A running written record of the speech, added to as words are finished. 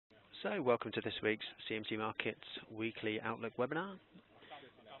So, welcome to this week's CMC Markets weekly outlook webinar.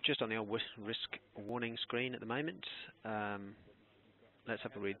 Just on the old risk warning screen at the moment. Let's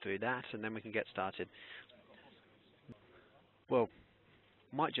have a read through that and then we can get started. Well,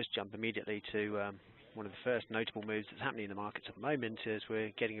 might just jump immediately to one of the first notable moves that's happening in the markets at the moment is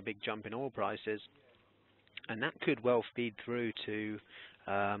we're getting a big jump in oil prices, and that could well feed through to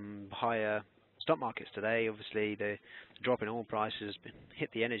higher stock markets today. Obviously, the drop in oil prices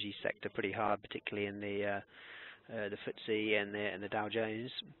hit the energy sector pretty hard, particularly in the FTSE and the Dow Jones,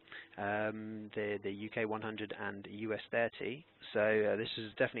 the UK 100 and US 30. So this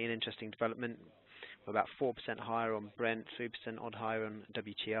is definitely an interesting development. We're about 4% higher on Brent, 3% odd higher on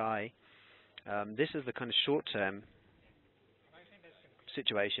WTI. This is the kind of short-term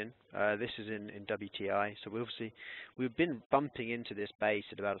situation. This is in WTI. So we've been bumping into this base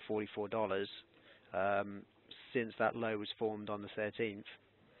at about $44 since that low was formed on the 13th.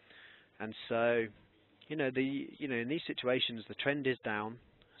 And so, in these situations, the trend is down.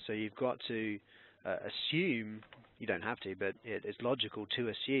 So you've got to assume, you don't have to, but it's logical to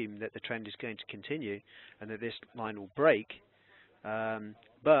assume that the trend is going to continue and that this line will break.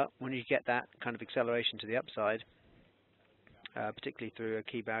 But when you get that kind of acceleration to the upside, particularly through a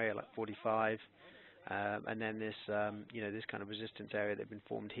key barrier like 45, and then this, this kind of resistance area that's been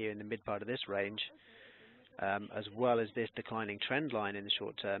formed here in the mid part of this range, as well as this declining trend line in the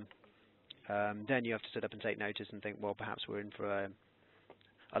short term, then you have to sit up and take notice and think, well, perhaps we're in for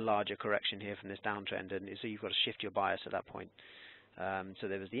a larger correction here from this downtrend, and so you've got to shift your bias at that point. So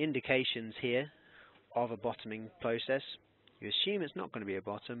there was the indications here of a bottoming process. You assume it's not going to be a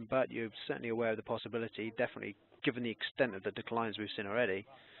bottom, but you're certainly aware of the possibility, definitely given the extent of the declines we've seen already.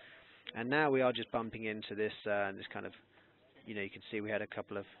 And now we are just bumping into this this kind of, you can see we had a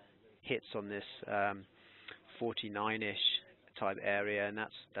couple of hits on this 49-ish type area, and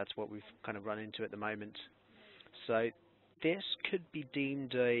that's what we've kind of run into at the moment. So this could be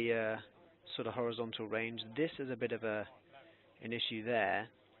deemed a sort of horizontal range. This is a bit of an issue there,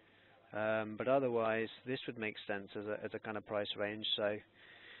 but otherwise this would make sense as a kind of price range. So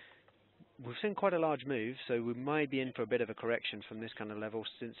we've seen quite a large move, so we might be in for a bit of a correction from this kind of level,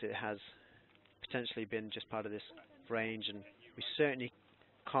 since it has potentially been just part of this range, and we certainly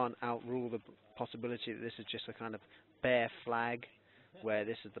can't outrule the possibility that this is just a kind of bear flag, where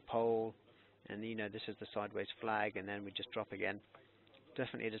this is the pole, and this is the sideways flag, and then we just drop again.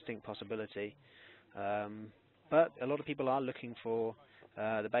 Definitely a distinct possibility, but a lot of people are looking for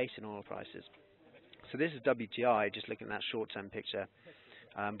the base in oil prices. So this is WTI, just looking at that short-term picture.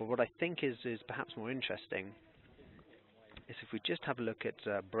 But what I think is perhaps more interesting is if we just have a look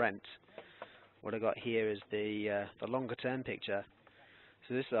at Brent. What I got here is the longer-term picture.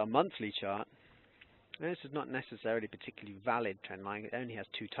 So this is our monthly chart. Now, this is not necessarily a particularly valid trend line. It only has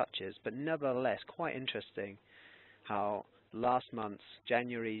 2 touches, but nevertheless quite interesting how last month's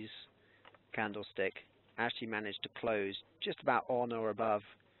January's candlestick actually managed to close just about on or above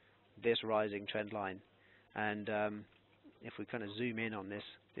this rising trend line. And if we kind of zoom in on this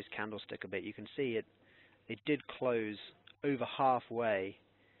candlestick a bit, you can see it did close over halfway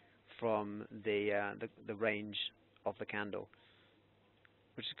from the range of the candle,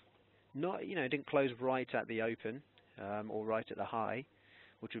 which is not, it didn't close right at the open or right at the high,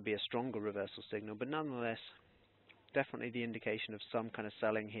 which would be a stronger reversal signal, but nonetheless definitely the indication of some kind of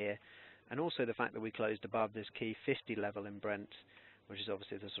selling here, and also the fact that we closed above this key 50 level in Brent, which is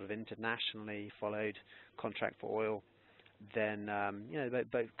obviously the sort of internationally followed contract for oil. Then a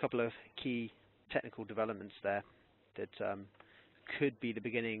couple of key technical developments there that could be the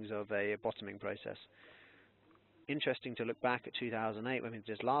beginnings of a bottoming process. Interesting to look back at 2008 when we had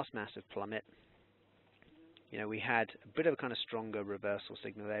this last massive plummet. We had a bit of a kind of stronger reversal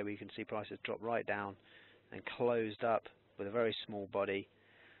signal there, where you can see prices drop right down and closed up with a very small body.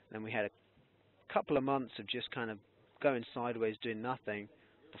 Then we had a couple of months of just kind of going sideways, doing nothing,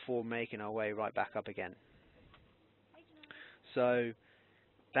 before making our way right back up again. So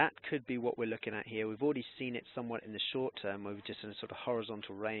that could be what we're looking at here. We've already seen it somewhat in the short term, where we're just in a sort of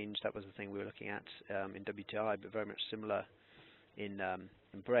horizontal range. That was the thing we were looking at in WTI, but very much similar in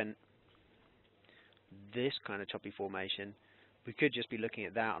Brent. This kind of choppy formation, we could just be looking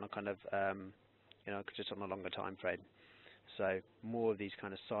at that on a kind of, just on a longer time frame. So more of these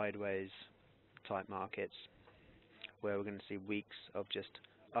kind of sideways type markets, where we're going to see weeks of just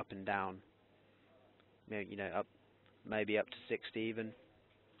up and down, up maybe up to 60 even,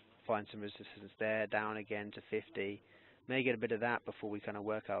 find some resistance there, down again to 50, may get a bit of that before we kind of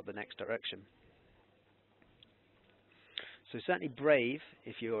work out the next direction. So certainly brave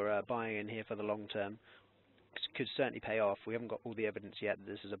if you're buying in here for the long term. could certainly pay off. We haven't got all the evidence yet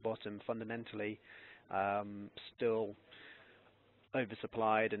that this is a bottom. Fundamentally, still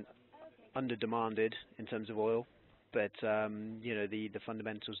oversupplied and under-demanded in terms of oil, but the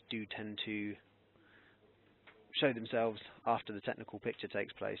fundamentals do tend to show themselves after the technical picture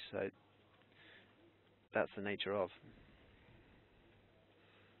takes place. So that's the nature of.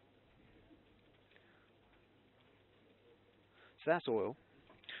 So that's oil.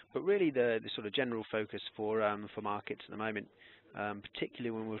 But really, the sort of general focus for markets at the moment,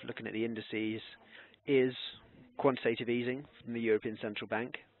 particularly when we're looking at the indices, is quantitative easing from the European Central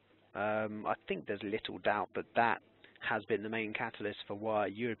Bank. I think there's little doubt that has been the main catalyst for why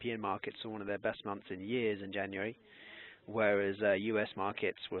European markets saw one of their best months in years in January, whereas US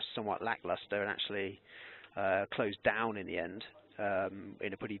markets were somewhat lackluster and actually closed down in the end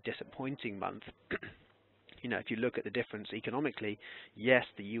in a pretty disappointing month. If you look at the difference economically, yes,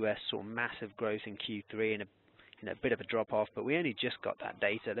 the US saw massive growth in Q3 and a bit of a drop-off, but we only just got that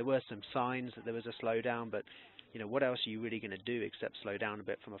data. There were some signs that there was a slowdown, but what else are you really going to do except slow down a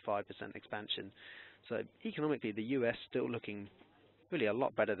bit from a 5% expansion? So economically, the US still looking really a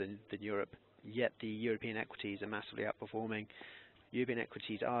lot better than Europe, yet the European equities are massively outperforming. European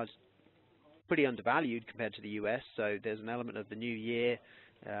equities are pretty undervalued compared to the US, so there's an element of the new year.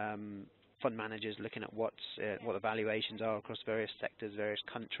 Fund managers looking at what the valuations are across various sectors, various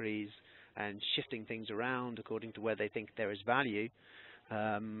countries, and shifting things around according to where they think there is value.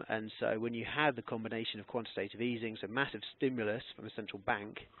 And so when you have the combination of quantitative easing, so massive stimulus from a central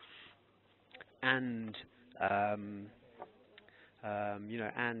bank, and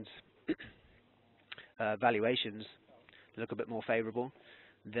valuations look a bit more favourable,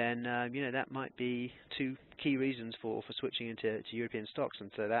 then that might be two key reasons for switching into European stocks.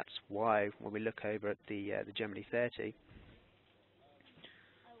 And so that's why when we look over at the Germany 30,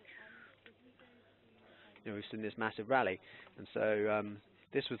 we've seen this massive rally. And so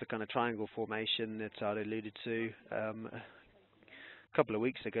this was the kind of triangle formation that I alluded to a couple of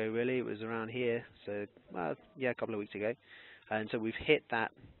weeks ago. Really, it was around here. So a couple of weeks ago, and so we've hit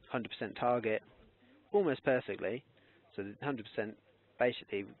that 100% target almost perfectly. So the 100%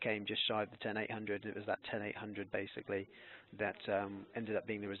 basically came just shy of the 10,800. It was that 10,800 basically that ended up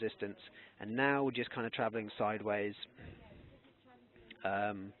being the resistance, and now we're just kind of traveling sideways,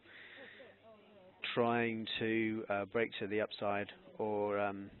 trying to break to the upside,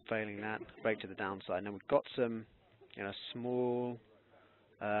 or failing that, break to the downside. Now we've got some small,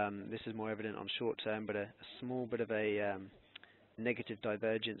 this is more evident on short term, but a small bit of a negative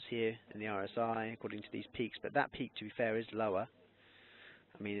divergence here in the RSI according to these peaks, but that peak, to be fair, is lower.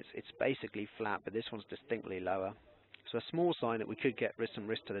 I mean, it's basically flat, but this one's distinctly lower. So a small sign that we could get some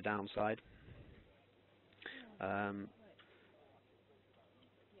risk to the downside.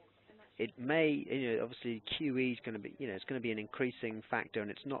 It may, obviously QE is going to be, it's going to be an increasing factor, and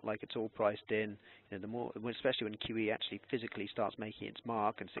it's not like it's all priced in. The more, especially when QE actually physically starts making its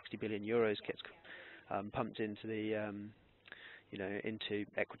mark, and 60 billion euros gets pumped into the into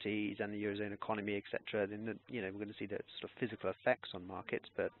equities and the Eurozone economy, etc., then we're going to see the sort of physical effects on markets.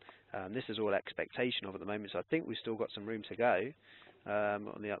 But this is all expectation of at the moment, so I think we've still got some room to go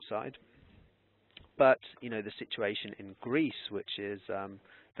on the upside. But the situation in Greece, which is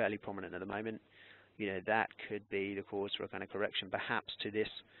fairly prominent at the moment, that could be the cause for a kind of correction, perhaps to this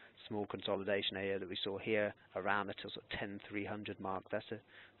small consolidation area that we saw here around the sort of 10,300 mark. That's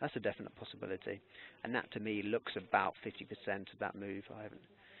a definite possibility, and that to me looks about 50% of that move. I haven't.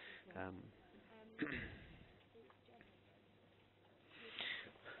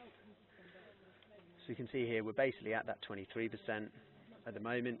 So you can see here we're basically at that 23% at the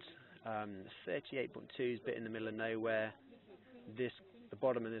moment. 38.2 is a bit in the middle of nowhere. The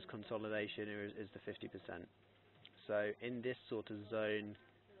bottom of this consolidation is the 50%. So in this sort of zone,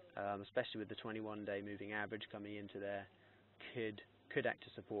 especially with the 21-day moving average coming into there, could act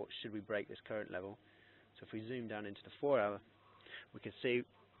as support should we break this current level. So if we zoom down into the 4-hour, we can see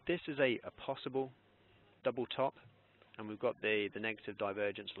this is a possible double top, and we've got the negative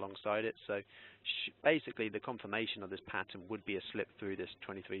divergence alongside it. So basically the confirmation of this pattern would be a slip through this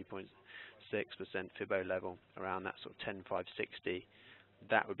 23.6% Fibo level around that sort of 10,560.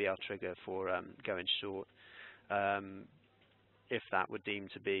 That would be our trigger for going short, if that would deem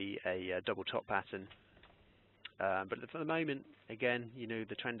to be a double top pattern. But for the moment, again,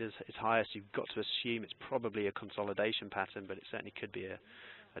 the trend is higher, so you've got to assume it's probably a consolidation pattern, but it certainly could be a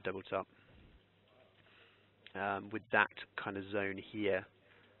double top. With that kind of zone here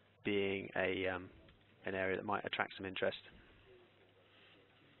being an area that might attract some interest.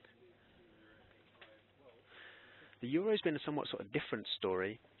 The Euro's been a somewhat sort of different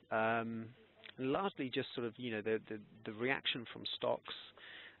story. largely just sort of, the reaction from stocks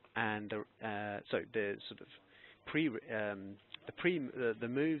and the sort of the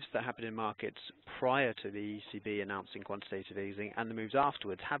moves that happened in markets prior to the ECB announcing quantitative easing and the moves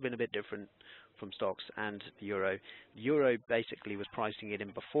afterwards have been a bit different from stocks and the euro. The euro basically was pricing it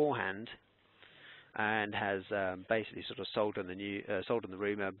in beforehand and has basically sort of sold on the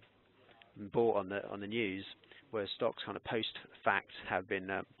rumor, and bought on the news, whereas stocks kind of post fact have been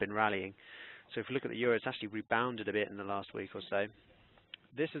rallying. So if we look at the euro, it's actually rebounded a bit in the last week or so.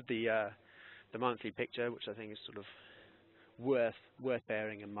 This is the monthly picture, which I think is sort of worth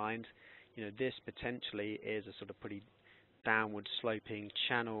bearing in mind. This potentially is a sort of pretty downward sloping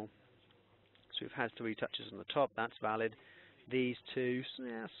channel. So we've had 3 touches on the top. That's valid. These two,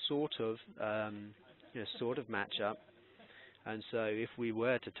 sort of match up. And so if we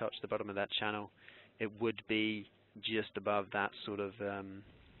were to touch the bottom of that channel, it would be just above that sort of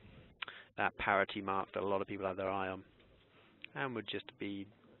that parity mark that a lot of people have their eye on, and would just be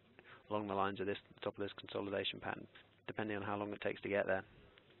along the lines of this, the top of this consolidation pattern, depending on how long it takes to get there.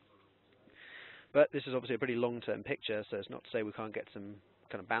 But this is obviously a pretty long-term picture, so it's not to say we can't get some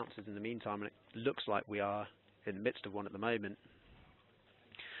kind of bounces in the meantime, and it looks like we are in the midst of one at the moment.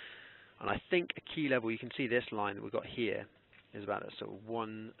 And I think a key level, you can see this line that we've got here, is about a sort of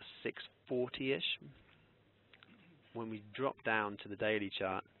 1640-ish. When we drop down to the daily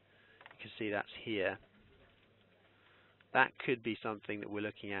chart, you can see that's here. That could be something that we're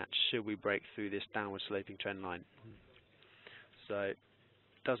looking at should we break through this downward sloping trend line. So it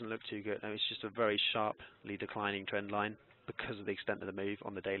doesn't look too good. It's just a very sharply declining trend line because of the extent of the move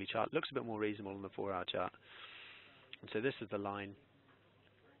on the daily chart. It looks a bit more reasonable on the 4-hour chart. And so this is the line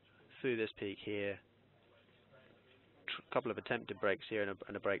through this peak here. A couple of attempted breaks here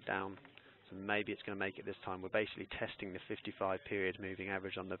and a breakdown. So maybe it's going to make it this time. We're basically testing the 55 period moving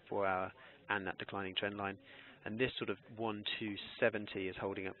average on the 4-hour and that declining trend line. And this sort of 1270 is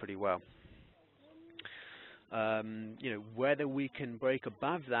holding up pretty well. Whether we can break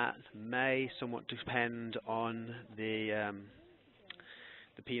above that may somewhat depend on the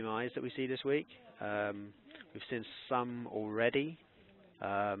PMIs that we see this week. We've seen some already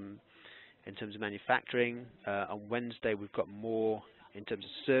in terms of manufacturing. On Wednesday we've got more in terms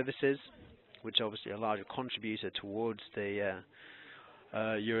of services, which are obviously a larger contributor towards the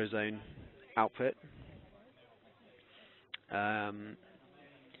Eurozone output.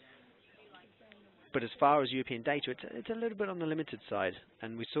 But as far as European data, it's a little bit on the limited side,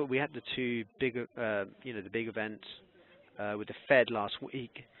 and we had the two big, the big events with the Fed last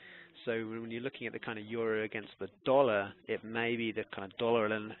week. So when you're looking at the kind of euro against the dollar, it may be the kind of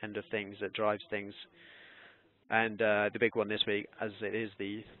dollar end of things that drives things. And the big one this week, as it is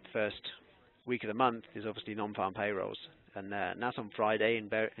the first week of the month, is obviously non-farm payrolls, and that's on Friday.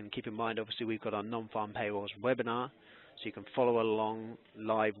 And keep in mind, obviously, we've got our non-farm payrolls webinar. So you can follow along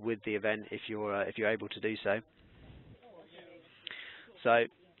live with the event if you're able to do so. So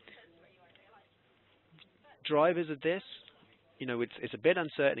drivers of this, it's a bit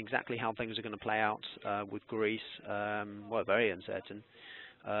uncertain exactly how things are going to play out with Greece. Well, very uncertain.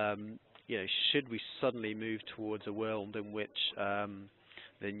 Should we suddenly move towards a world in which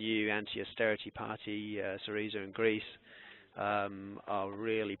the new anti-austerity party, Syriza in Greece, are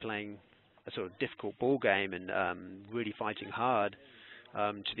really playing a sort of difficult ball game and really fighting hard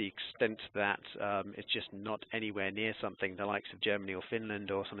to the extent that it's just not anywhere near something the likes of Germany or Finland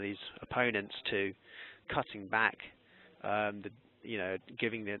or some of these opponents to cutting back,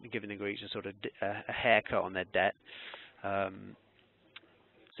 giving the Greeks a sort of a haircut on their debt. So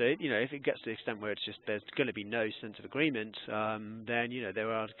if it gets to the extent where it's just there's going to be no sense of agreement, then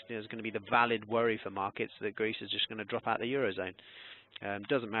there's going to be the valid worry for markets that Greece is just going to drop out of the Eurozone.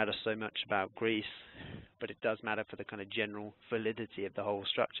 Doesn't matter so much about Greece, but it does matter for the kind of general validity of the whole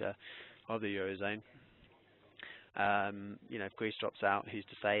structure of the Eurozone. If Greece drops out, who's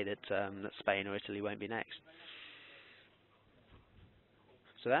to say that Spain or Italy won't be next?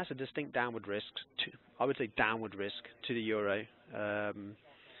 So that's a distinct downward risk, I would say downward risk to the euro.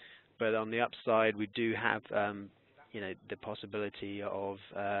 But on the upside, we do have the possibility of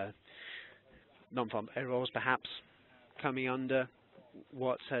non-farm payrolls perhaps coming under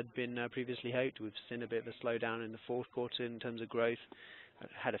what had been previously hoped. We've seen a bit of a slowdown in the fourth quarter in terms of growth.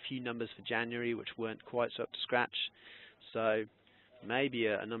 Had a few numbers for January which weren't quite so up to scratch. So maybe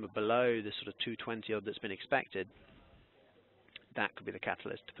a number below the sort of 220 odd that's been expected. That could be the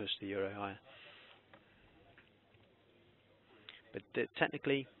catalyst to push the euro higher. But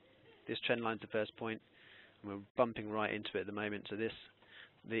technically, this trend line's the first point, and we're bumping right into it at the moment. So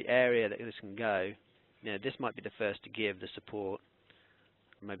the area that this can go, this might be the first to give the support.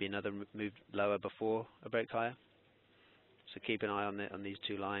 maybe another move lower before a break higher. So keep an eye on these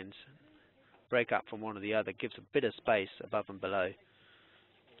two lines. Break up from one or the other gives a bit of space above and below.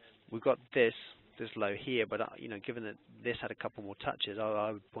 We've got this low here, but given that this had a couple more touches,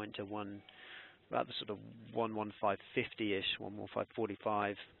 I would point to one about the sort of 11550-ish,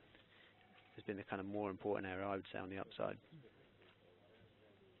 11545 has been the kind of more important area, I would say, on the upside.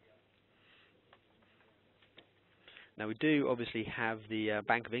 Now we do obviously have the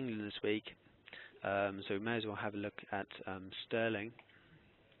Bank of England this week, so we may as well have a look at sterling.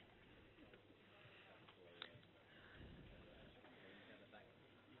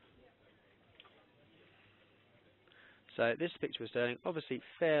 So this picture of sterling, obviously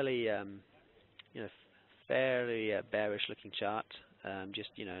fairly, fairly bearish looking chart. Just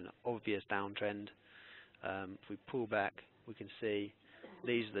an obvious downtrend. If we pull back, we can see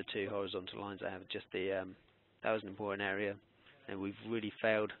these are the two horizontal lines I have. Just that was an important area, and we've really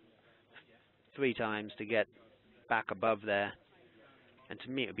failed 3 times to get back above there. And to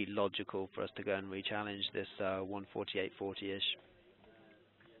me, it would be logical for us to go and re-challenge this 148.40-ish,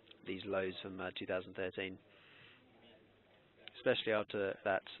 these lows from 2013. Especially after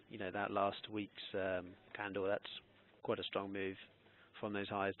that, that last week's candle. That's quite a strong move from those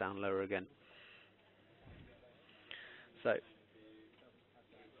highs down lower again. So,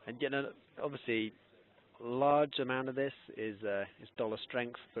 and obviously, a large amount of this is dollar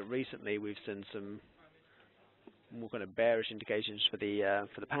strength, but recently we've seen some more kind of bearish indications for the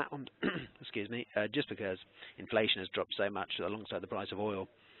pound. Excuse me, just because inflation has dropped so much alongside the price of oil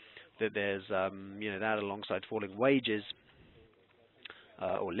that there's that alongside falling wages.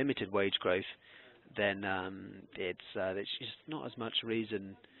 Or limited wage growth, then there's just not as much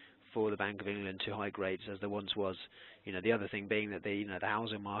reason for the Bank of England to hike rates as there once was. The other thing being that the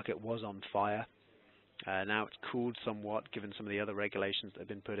housing market was on fire. Now it's cooled somewhat given some of the other regulations that have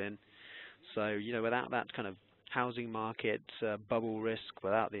been put in. So without that kind of housing market bubble risk,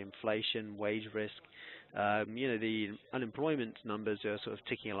 without the inflation wage risk, the unemployment numbers are sort of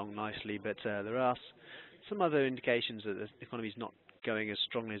ticking along nicely. But there are some other indications that the economy is not going as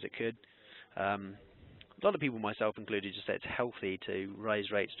strongly as it could. A lot of people, myself included, just say it's healthy to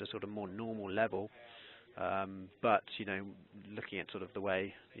raise rates to a sort of more normal level. But looking at sort of the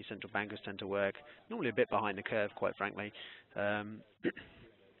way these central bankers tend to work, normally a bit behind the curve, quite frankly.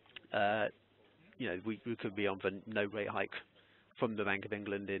 We could be on for no rate hike from the Bank of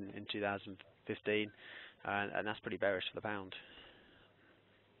England in 2015, and that's pretty bearish for the pound.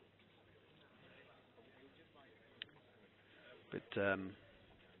 But on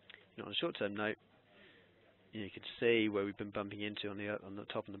a short-term note, you can see where we've been bumping into on the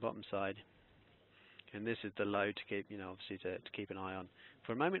top and the bottom side, and this is the low to keep, obviously to keep an eye on.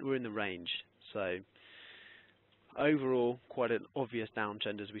 For a moment, we're in the range, so overall, quite an obvious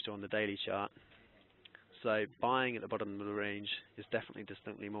downtrend as we saw on the daily chart. So buying at the bottom of the range is definitely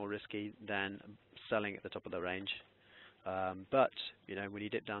distinctly more risky than selling at the top of the range. But when you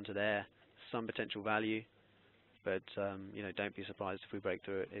dip down to there, some potential value. But don't be surprised if we break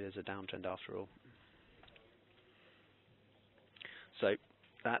through it. It is a downtrend after all. So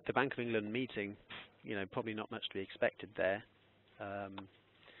the Bank of England meeting, probably not much to be expected there.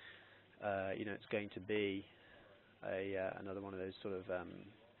 It's going to be another one of those sort of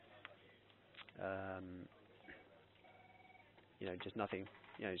just nothing.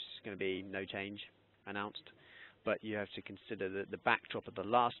 It's going to be no change announced. But you have to consider that the backdrop of the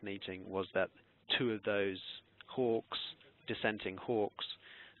last meeting was that 2 of those dissenting hawks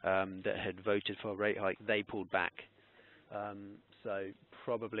that had voted for a rate hike, they pulled back. So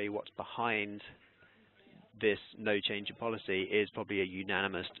probably what's behind this no change in policy is probably a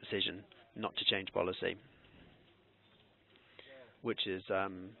unanimous decision not to change policy, which is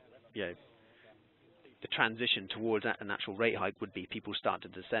the transition towards an actual rate hike would be people start to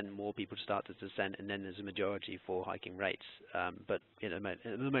dissent, more people start to dissent, and then there's a majority for hiking rates. But at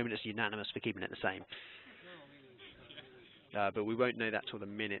the moment it's unanimous for keeping it the same. But we won't know that till the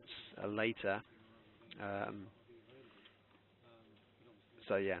minutes later.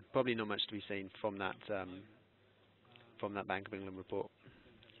 So yeah, probably not much to be seen from that Bank of England report.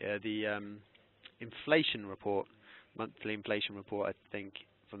 Yeah, the inflation report, monthly inflation report, I think,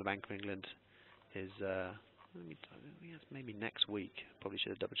 from the Bank of England is maybe next week. Probably should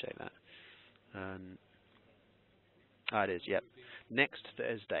have double checked that. It is. Yep. Next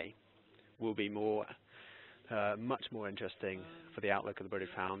Thursday will be much more interesting for the outlook of the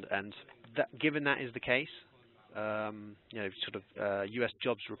British pound, and given that is the case, U.S.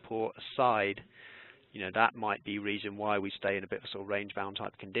 jobs report aside, that might be reason why we stay in a bit of sort of range-bound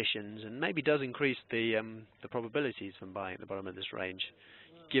type conditions, and maybe does increase the probabilities from buying at the bottom of this range.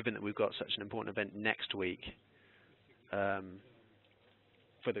 given that we've got such an important event next week for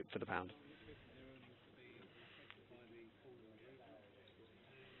the pound.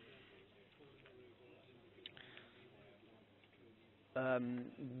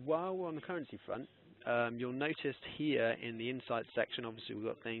 While we're on the currency front, you'll notice here in the insights section, obviously we've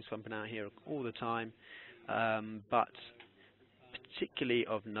got things pumping out here all the time, but particularly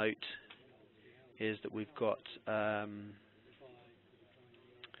of note is that we've got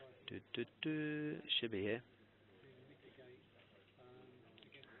should be here.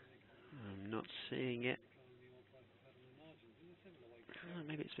 I'm not seeing it. Oh,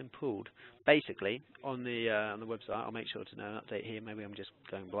 maybe it's been pulled. Basically, on the website, I'll make sure to know an update here. Maybe I'm just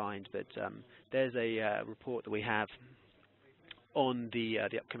going blind, but there's a report that we have on the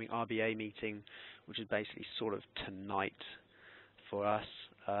upcoming RBA meeting, which is basically sort of tonight for us.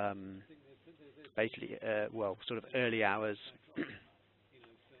 Basically, well, sort of early hours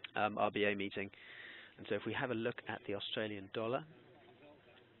RBA meeting. And so if we have a look at the Australian dollar,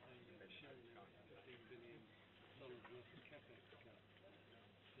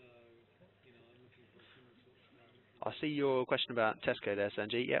 I see your question about Tesco there,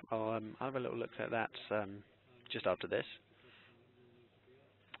 Sanjay. Yep, I'll have a little look at that just after this.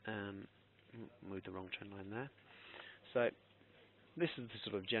 Moved the wrong trend line there. So this is the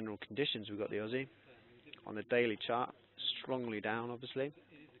sort of general conditions. We've got the Aussie on the daily chart, strongly down, obviously.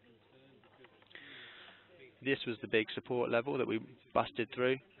 This was the big support level that we busted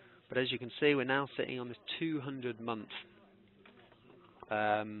through, but as you can see, we're now sitting on this 200-month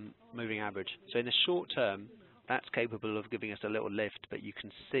moving average. So in the short term, that's capable of giving us a little lift, but you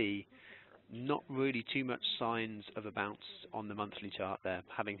can see not really too much signs of a bounce on the monthly chart there,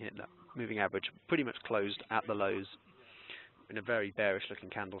 having hit that moving average, pretty much closed at the lows in a very bearish looking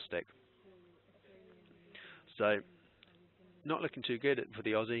candlestick. So not looking too good for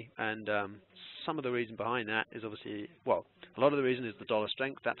the Aussie, and some of the reason behind that is obviously, well, a lot of the reason is the dollar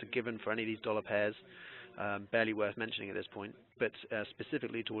strength. That's a given for any of these dollar pairs, barely worth mentioning at this point, but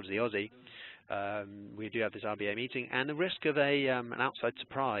specifically towards the Aussie, we do have this RBA meeting and the risk of an outside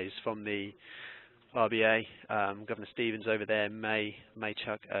surprise from the RBA. Governor Stevens over there may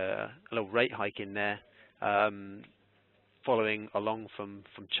chuck a little rate hike in there, following along from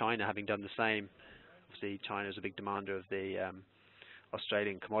China having done the same. Obviously, China is a big demander of the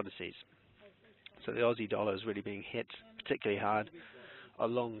Australian commodities. So the Aussie dollar is really being hit particularly hard,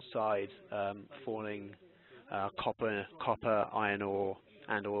 alongside falling copper, iron ore,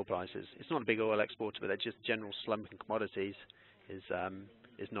 and oil prices. It's not a big oil exporter, but just general slump in commodities is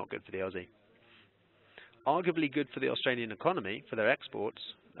not good for the Aussie. Arguably good for the Australian economy for their exports,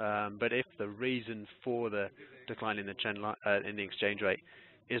 but if the reason for the decline in the trend in the exchange rate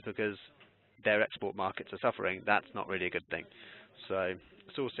is because their export markets are suffering, that's not really a good thing. So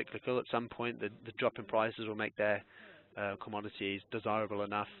it's all cyclical. At some point, the drop in prices will make their commodities desirable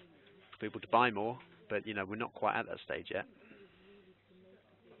enough for people to buy more, but you know, we're not quite at that stage yet.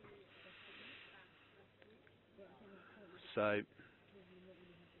 So,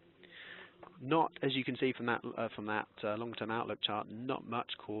 not, as you can see from that long-term outlook chart, not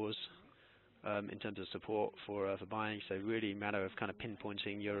much cause in terms of support for buying. So really a matter of kind of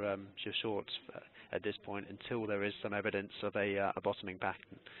pinpointing your shorts at this point until there is some evidence of a bottoming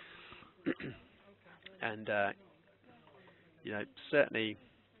pattern. And you know, certainly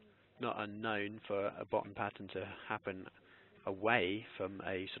not unknown for a bottom pattern to happen away from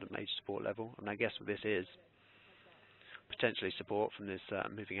a sort of major support level. And I guess what this is potentially support from this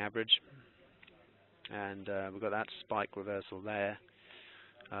moving average, and we've got that spike reversal there,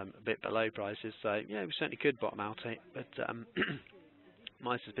 a bit below prices. So yeah, we certainly could bottom out, but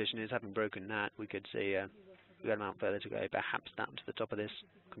my suspicion is, having broken that, we could see a good amount further to go, perhaps down to the top of this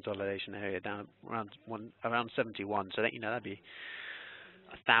consolidation area, down around 71. So that, you know, that'd be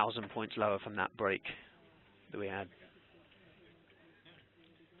 1,000 points lower from that break that we had.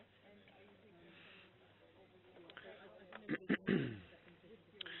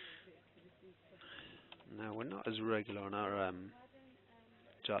 Now, we're not as regular on our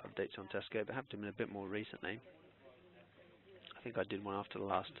chart updates on Tesco, but have been a bit more recently. I think I did one after the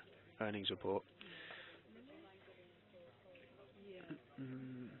last earnings report.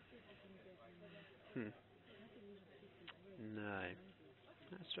 No,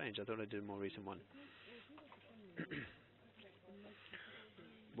 that's strange. I thought I did a more recent one.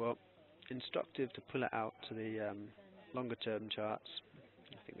 Well, instructive to pull it out to the longer term charts.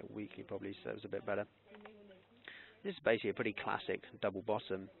 I think the weekly probably serves a bit better. This is basically a pretty classic double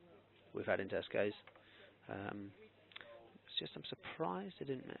bottom we've had in Tesco's. It's just, I'm surprised it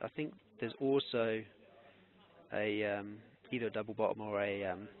didn't. I think there's also a either a double bottom or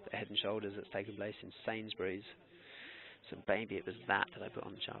a head and shoulders that's taken place in Sainsbury's. So maybe it was that I put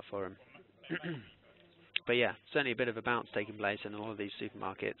on the chart for him. But yeah, certainly a bit of a bounce taking place in all of these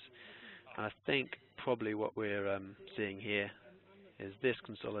supermarkets. And I think probably what we're seeing here is this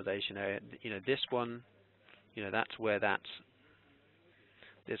consolidation area. This one, that's where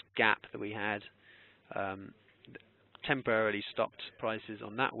this gap that we had temporarily stopped prices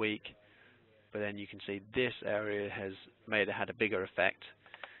on that week. But then you can see this area has had a bigger effect.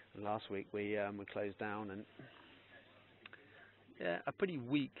 And last week we closed down, and yeah, a pretty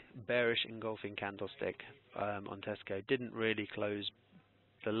weak bearish engulfing candlestick on Tesco. Didn't really close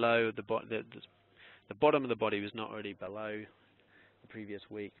below the bottom of the body was not really below the previous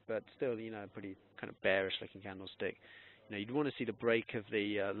week, but still, a pretty kind of bearish looking candlestick. You'd want to see the break of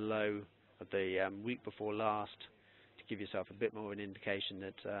the low of the week before last to give yourself a bit more of an indication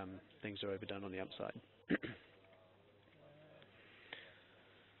that things are overdone on the upside.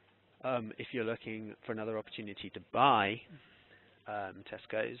 If you're looking for another opportunity to buy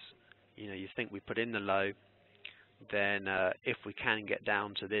Tesco's, you think we put in the low, then if we can get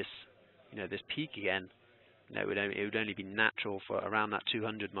down to this, this peak again, it would only be natural for around that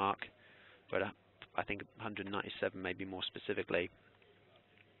 200 mark, but I think 197 maybe more specifically.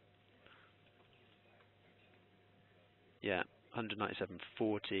 Yeah,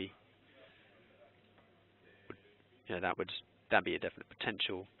 197.40. That'd be a definite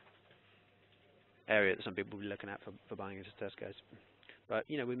potential area that some people will be looking at for buying into Tesco's. But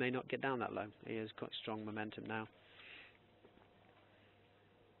we may not get down that low. It has got strong momentum now.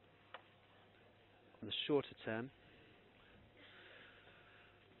 On the shorter term,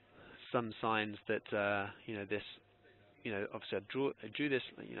 some signs that this, obviously I drew this.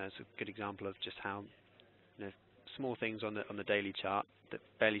 It's a good example of just how small things on the daily chart that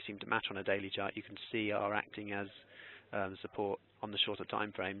barely seem to match on a daily chart, you can see are acting as support on the shorter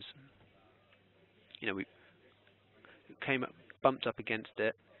time frames. We came up, bumped up against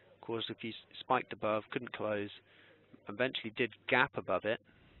it, caused a few, spiked above, couldn't close, eventually did gap above it,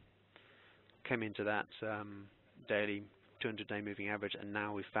 came into that daily 200-day moving average, and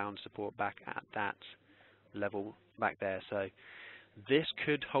now we've found support back at that level back there. So this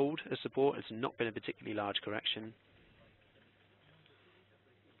could hold as support. It's not been a particularly large correction.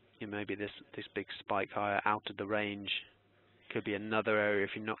 Maybe this big spike higher out of the range could be another area.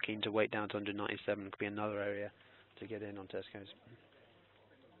 If you're not keen to wait down to 197, it could be another area to get in on Tesco's.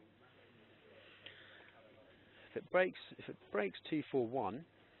 If it breaks 241,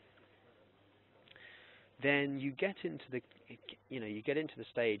 then you get into the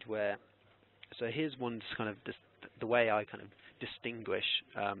stage where, so here's one kind of the way I kind of distinguish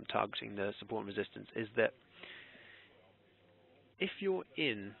targeting the support and resistance is that if you're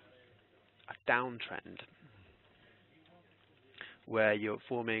in a downtrend where you're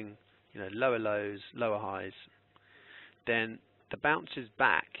forming lower lows, lower highs, then the bounces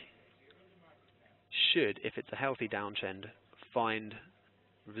back should, if it's a healthy downtrend, find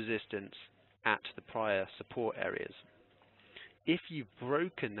resistance at the prior support areas. If you've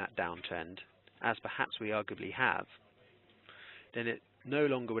broken that downtrend, as perhaps we arguably have, then it no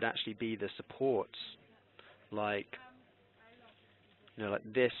longer would actually be the supports like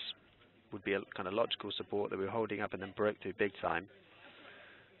this would be a kind of logical support that we were holding up and then broke through big time.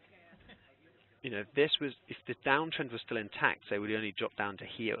 If the downtrend was still intact, say we'd only drop down to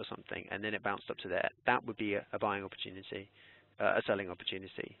here or something, and then it bounced up to there, that would be a buying opportunity, a selling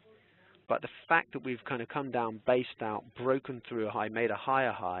opportunity. But the fact that we've kind of come down, based out, broken through a high, made a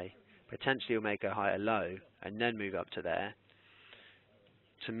higher high, potentially will make a higher low, and then move up to there,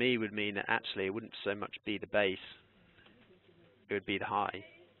 to me would mean that actually it wouldn't so much be the base, it would be the high.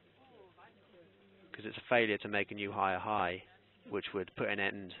 Because it's a failure to make a new higher high, which would put an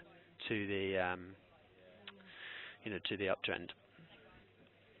end to the to the uptrend.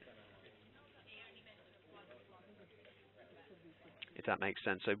 If that makes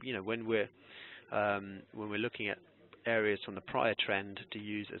sense. So when we're looking at areas from the prior trend to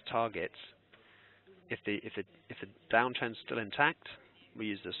use as targets, if the downtrend's still intact, we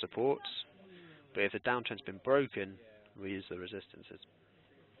use the supports. But if the downtrend's been broken, we use the resistances.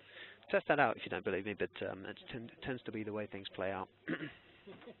 Test that out if you don't believe me, but it tends to be the way things play out.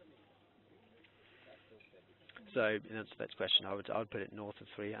 So in answer to that question, I would put it north of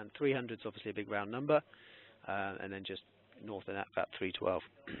 3, and 300 is obviously a big round number, and then just north of that about 312.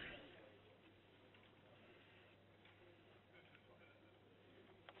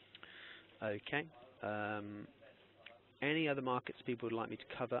 Okay. Any other markets people would like me to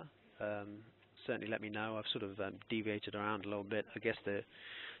cover? Certainly let me know. I've sort of deviated around a little bit. I guess the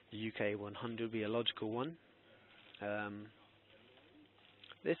UK 100 would be a logical one.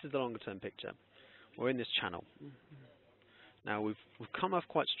 this is the longer term picture. We're in this channel. Now we've come off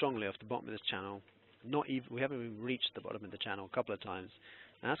quite strongly off the bottom of this channel. We haven't even reached the bottom of the channel a couple of times.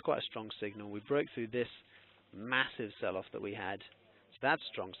 And that's quite a strong signal. We broke through this massive sell-off that we had, so that's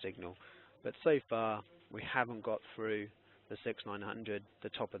a strong signal. But so far we haven't got through the 6900, the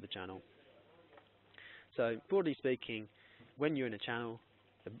top of the channel. So broadly speaking, when you're in a channel,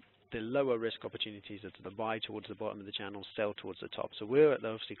 the lower risk opportunities are to the buy towards the bottom of the channel, sell towards the top. So we're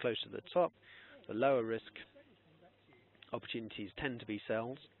obviously close to the top. The lower risk opportunities tend to be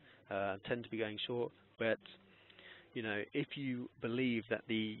sells, tend to be going short. But you know, if you believe that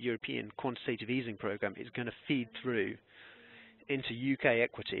the European quantitative easing program is going to feed through into UK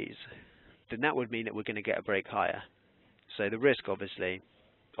equities, then that would mean that we're going to get a break higher. So the risk, obviously,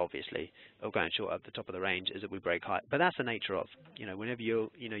 of going short at the top of the range is that we break high. But that's the nature of, you know, whenever you're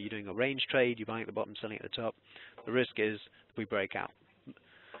doing a range trade, you're buying at the bottom, selling at the top. The risk is we break out.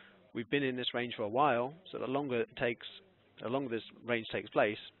 We've been in this range for a while, so the longer this range takes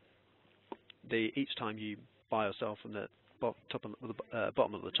place, each time you buy or sell from the bottom of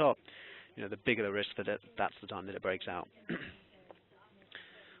the top, you know, the bigger the risk that that's the time that it breaks out.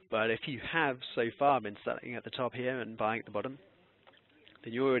 But if you have so far been selling at the top here and buying at the bottom,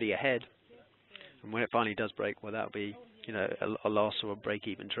 then you're already ahead. And when it finally does break, well, that'll be, you know, a loss or a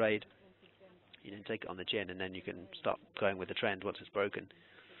break-even trade. You know, take it on the chin, and then you can start going with the trend once it's broken.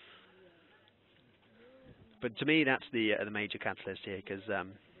 But to me, that's the major catalyst here, because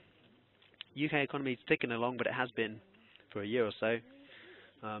UK economy is ticking along, but it has been for a year or so.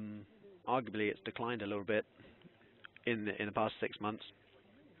 Arguably, it's declined a little bit in the past 6 months.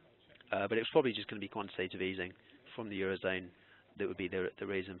 But it's probably just going to be quantitative easing from the Eurozone that would be the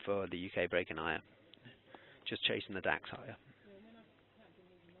reason for the UK breaking higher, just chasing the DAX higher.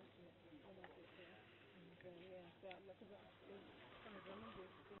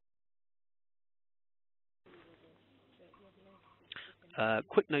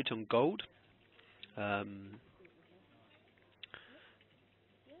 Quick note on gold.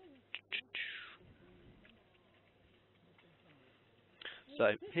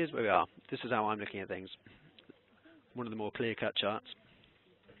 So here's where we are. This is how I'm looking at things. One of the more clear-cut charts.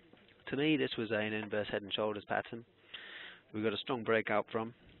 To me, this was an inverse head and shoulders pattern. We got a strong breakout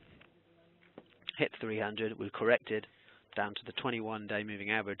from, hit 300, we've corrected down to the 21-day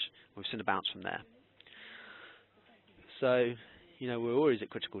moving average. We've seen a bounce from there. So, you know, we're always at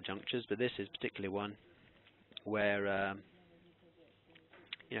critical junctures, but this is particularly one where,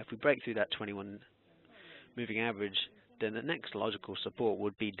 you know, if we break through that 21 moving average, then the next logical support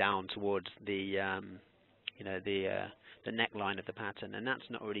would be down towards the the neckline of the pattern, and that's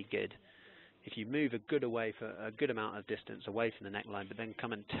not really good. If you move a good amount of distance away from the neckline, but then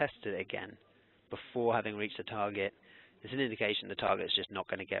come and test it again before having reached the target, it's an indication the target is just not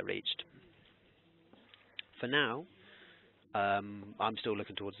going to get reached. For now, I'm still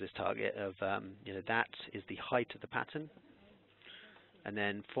looking towards this target of that is the height of the pattern, and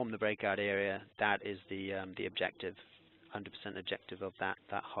then from the breakout area, that is the objective, 100% objective of that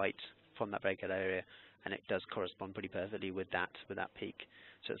height from that breakout area, and it does correspond pretty perfectly with that peak.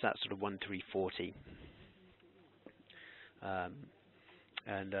 So it's that sort of 1340.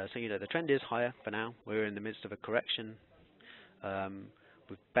 So you know, the trend is higher for now. We're in the midst of a correction.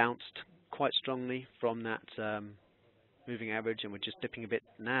 We've bounced quite strongly from that moving average, and we're just dipping a bit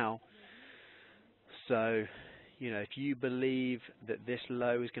now. So, you know, if you believe that this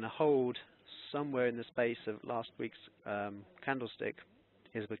low is going to hold somewhere in the space of last week's candlestick,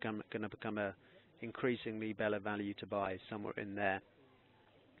 is going to become a increasingly better value to buy somewhere in there.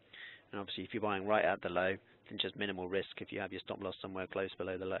 And obviously, if you're buying right at the low, then just minimal risk if you have your stop loss somewhere close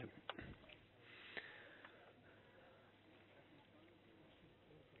below the low.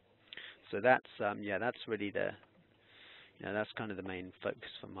 So that's that's really that's kind of the main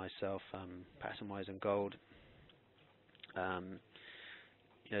focus for myself, pattern-wise in gold. I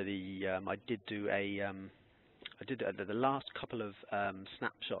did do the last couple of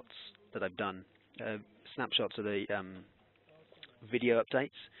snapshots that I've done. Snapshots are the video updates.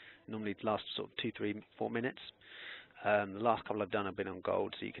 Normally last sort of 2, 3, 4 minutes. The last couple I've done have been on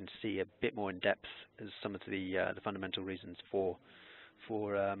gold, so you can see a bit more in depth as some of the fundamental reasons for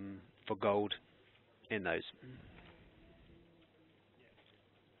gold in those.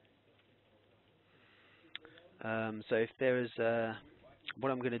 So if there is,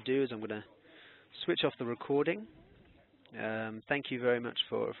 what I'm going to do is I'm going to switch off the recording. Thank you very much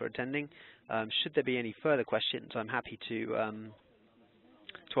for attending. Should there be any further questions, I'm happy to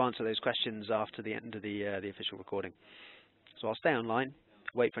answer those questions after the end of the official recording. So I'll stay online,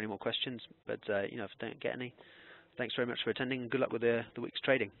 wait for any more questions, but if I don't get any, Thanks very much for attending. Good luck with the week's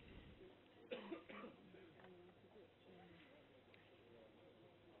trading.